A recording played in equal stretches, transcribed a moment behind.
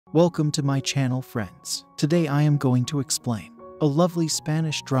Welcome to my channel, friends. Today I am going to explain a lovely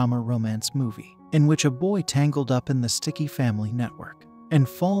Spanish drama romance movie in which a boy tangled up in the sticky family network and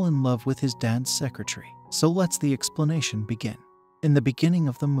fall in love with his dad's secretary. So let's the explanation begin. In the beginning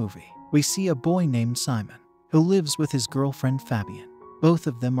of the movie, we see a boy named Simon who lives with his girlfriend Fabian. Both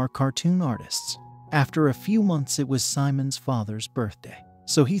of them are cartoon artists. After a few months, it was Simon's father's birthday,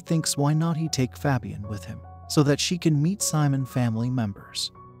 so he thinks why not he take Fabian with him so that she can meet Simon family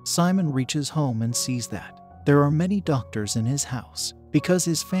members. Simon reaches home and sees that there are many doctors in his house because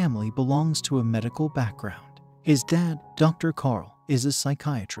his family belongs to a medical background. His dad, Dr. Carl, is a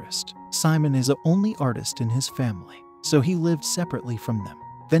psychiatrist. Simon is the only artist in his family, so he lived separately from them.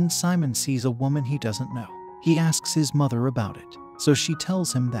 Then Simon sees a woman he doesn't know. He asks his mother about it, so she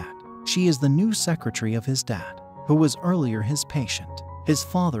tells him that she is the new secretary of his dad, who was earlier his patient. His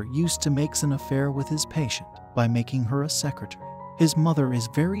father used to make an affair with his patient by making her a secretary. His mother is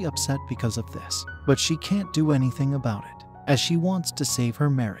very upset because of this, but she can't do anything about it, as she wants to save her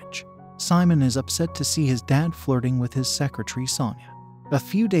marriage. Simon is upset to see his dad flirting with his secretary Sonia. A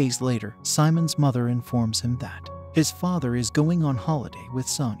few days later, Simon's mother informs him that his father is going on holiday with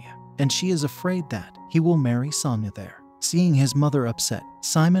Sonia, and she is afraid that he will marry Sonia there. Seeing his mother upset,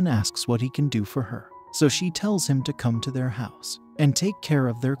 Simon asks what he can do for her, so she tells him to come to their house and take care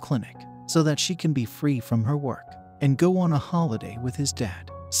of their clinic so that she can be free from her work and go on a holiday with his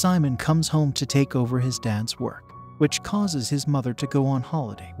dad. Simon comes home to take over his dad's work, which causes his mother to go on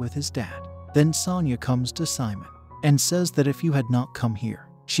holiday with his dad. Then Sonia comes to Simon and says that if you had not come here,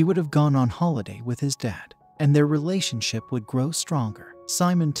 she would have gone on holiday with his dad, and their relationship would grow stronger.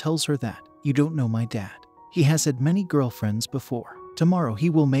 Simon tells her that, "You don't know my dad. He has had many girlfriends before. Tomorrow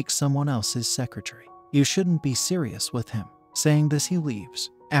he will make someone else his secretary. You shouldn't be serious with him." Saying this, he leaves.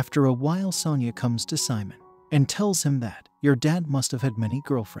 After a while, Sonia comes to Simon and tells him that, "Your dad must have had many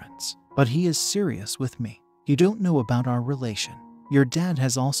girlfriends, but he is serious with me. You don't know about our relation. Your dad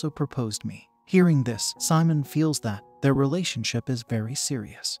has also proposed me." Hearing this, Simon feels that their relationship is very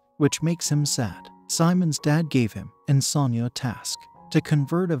serious, which makes him sad. Simon's dad gave him and Sonia a task to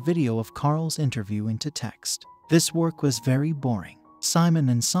convert a video of Carl's interview into text. This work was very boring. Simon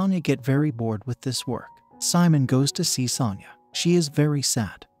and Sonia get very bored with this work. Simon goes to see Sonia. She is very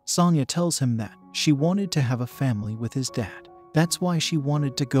sad. Sonia tells him that she wanted to have a family with his dad. That's why she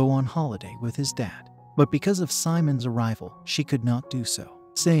wanted to go on holiday with his dad. But because of Simon's arrival, she could not do so,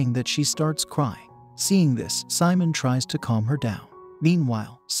 saying that she starts crying. Seeing this, Simon tries to calm her down.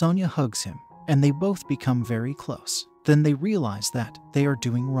 Meanwhile, Sonia hugs him, and they both become very close. Then they realize that they are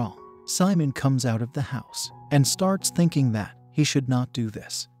doing wrong. Simon comes out of the house and starts thinking that he should not do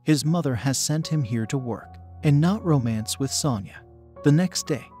this. His mother has sent him here to work and not romance with Sonia. The next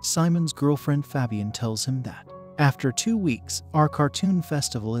day, Simon's girlfriend Fabian tells him that after 2 weeks, our cartoon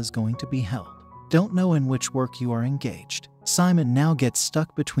festival is going to be held. Don't know in which work you are engaged. Simon now gets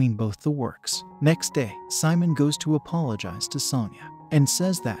stuck between both the works. Next day, Simon goes to apologize to Sonia and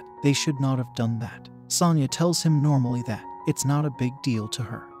says that they should not have done that. Sonia tells him normally that it's not a big deal to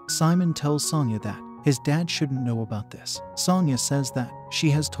her. Simon tells Sonia that his dad shouldn't know about this. Sonia says that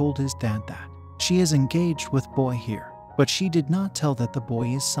she has told his dad that she is engaged with boy here, but she did not tell that the boy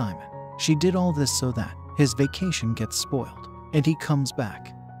is Simon. She did all this so that his vacation gets spoiled and he comes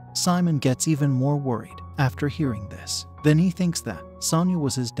back. Simon gets even more worried after hearing this. Then he thinks that Sonia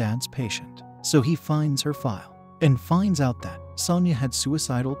was his dad's patient, so he finds her file and finds out that Sonia had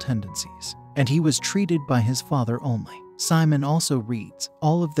suicidal tendencies and he was treated by his father only. Simon also reads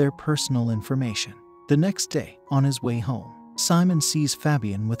all of their personal information. The next day, on his way home, Simon sees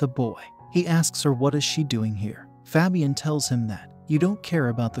Fabian with a boy. He asks her what is she doing here. Fabian tells him that you don't care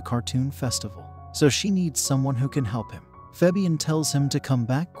about the cartoon festival, so she needs someone who can help him. Fabian tells him to come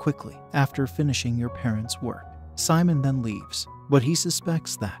back quickly after finishing your parents' work. Simon then leaves, but he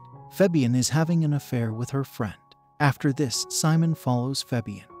suspects that Fabian is having an affair with her friend. After this, Simon follows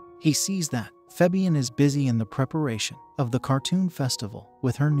Fabian. He sees that Fabian is busy in the preparation of the cartoon festival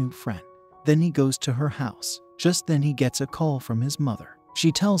with her new friend. Then he goes to her house. Just then he gets a call from his mother.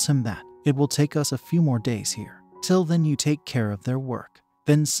 She tells him that it will take us a few more days here. Till then you take care of their work.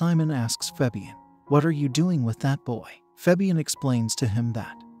 Then Simon asks Fabian, "What are you doing with that boy?" Fabian explains to him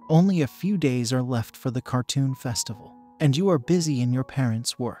that only a few days are left for the cartoon festival, and you are busy in your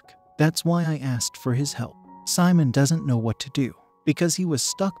parents' work. That's why I asked for his help. Simon doesn't know what to do because he was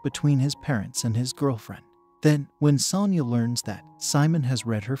stuck between his parents and his girlfriend. Then, when Sonia learns that Simon has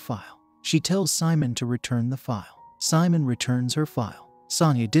read her file, she tells Simon to return the file. Simon returns her file.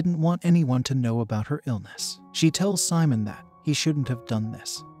 Sonia didn't want anyone to know about her illness. She tells Simon that he shouldn't have done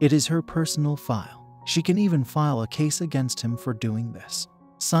this. It is her personal file. She can even file a case against him for doing this.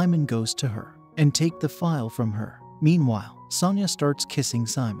 Simon goes to her and take the file from her. Meanwhile, Sonia starts kissing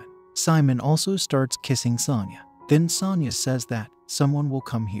Simon. Simon also starts kissing Sonia. Then Sonia says that someone will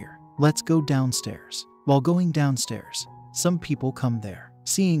come here. Let's go downstairs. While going downstairs, some people come there.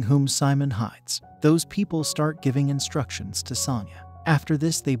 Seeing whom Simon hides, those people start giving instructions to Sonia. After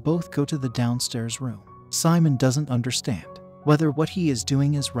this, they both go to the downstairs room. Simon doesn't understand whether what he is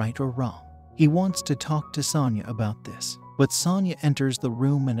doing is right or wrong. He wants to talk to Sonia about this, but Sonia enters the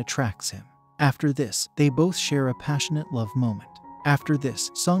room and attracts him. After this, they both share a passionate love moment. After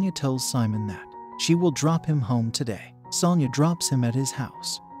this, Sonia tells Simon that she will drop him home today. Sonia drops him at his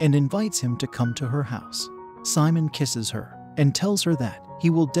house and invites him to come to her house. Simon kisses her and tells her that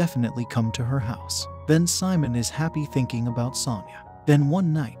he will definitely come to her house. Then Simon is happy thinking about Sonia. Then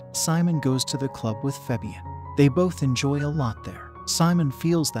one night, Simon goes to the club with Fabian. They both enjoy a lot there. Simon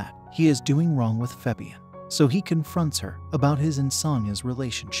feels that he is doing wrong with Fabian, so he confronts her about his and Sonia's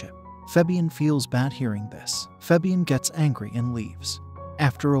relationship. Fabian feels bad hearing this. Fabian gets angry and leaves.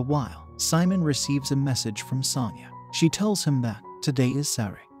 After a while, Simon receives a message from Sonia. She tells him that today is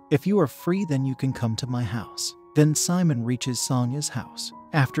Saturday. If you are free, then you can come to my house. Then Simon reaches Sonia's house.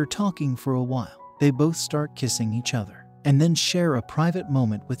 After talking for a while, they both start kissing each other and then share a private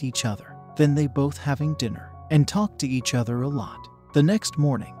moment with each other. Then they both having dinner and talk to each other a lot. The next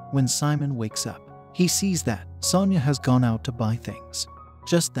morning, when Simon wakes up, he sees that Sonia has gone out to buy things.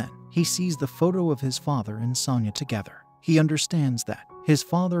 Just then, he sees the photo of his father and Sonia together. He understands that his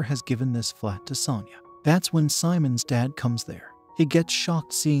father has given this flat to Sonia. That's when Simon's dad comes there. He gets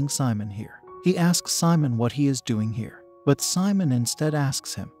shocked seeing Simon here. He asks Simon what he is doing here, but Simon instead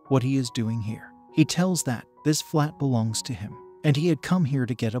asks him what he is doing here. He tells that this flat belongs to him, and he had come here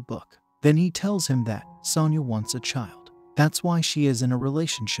to get a book. Then he tells him that Sonia wants a child. That's why she is in a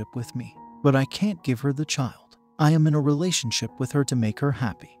relationship with me, but I can't give her the child. I am in a relationship with her to make her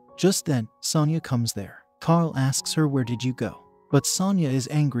happy. Just then, Sonia comes there. Carl asks her, where did you go? But Sonia is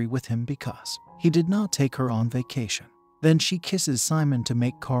angry with him because he did not take her on vacation. Then she kisses Simon to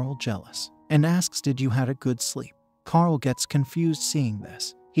make Carl jealous and asks, did you had a good sleep? Carl gets confused seeing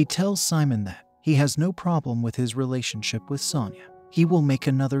this. He tells Simon that he has no problem with his relationship with Sonia. He will make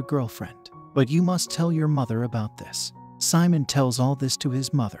another girlfriend, but you must tell your mother about this. Simon tells all this to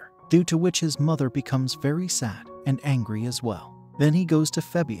his mother, due to which his mother becomes very sad and angry as well. Then he goes to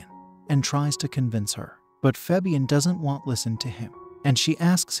Fabian and tries to convince her, but Fabian doesn't want to listen to him, and she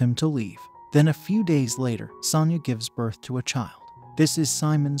asks him to leave. Then a few days later, Sonia gives birth to a child. This is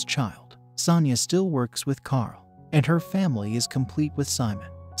Simon's child. Sonia still works with Carl, and her family is complete with Simon.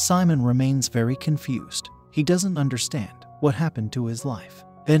 Simon remains very confused. He doesn't understand what happened to his life.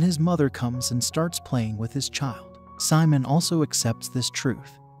 Then his mother comes and starts playing with his child. Simon also accepts this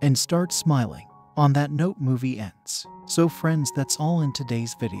truth and starts smiling. On that note, movie ends. So friends, that's all in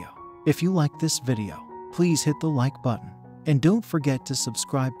today's video. If you like this video, please hit the like button and don't forget to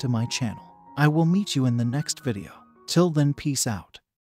subscribe to my channel. I will meet you in the next video. Till then, peace out.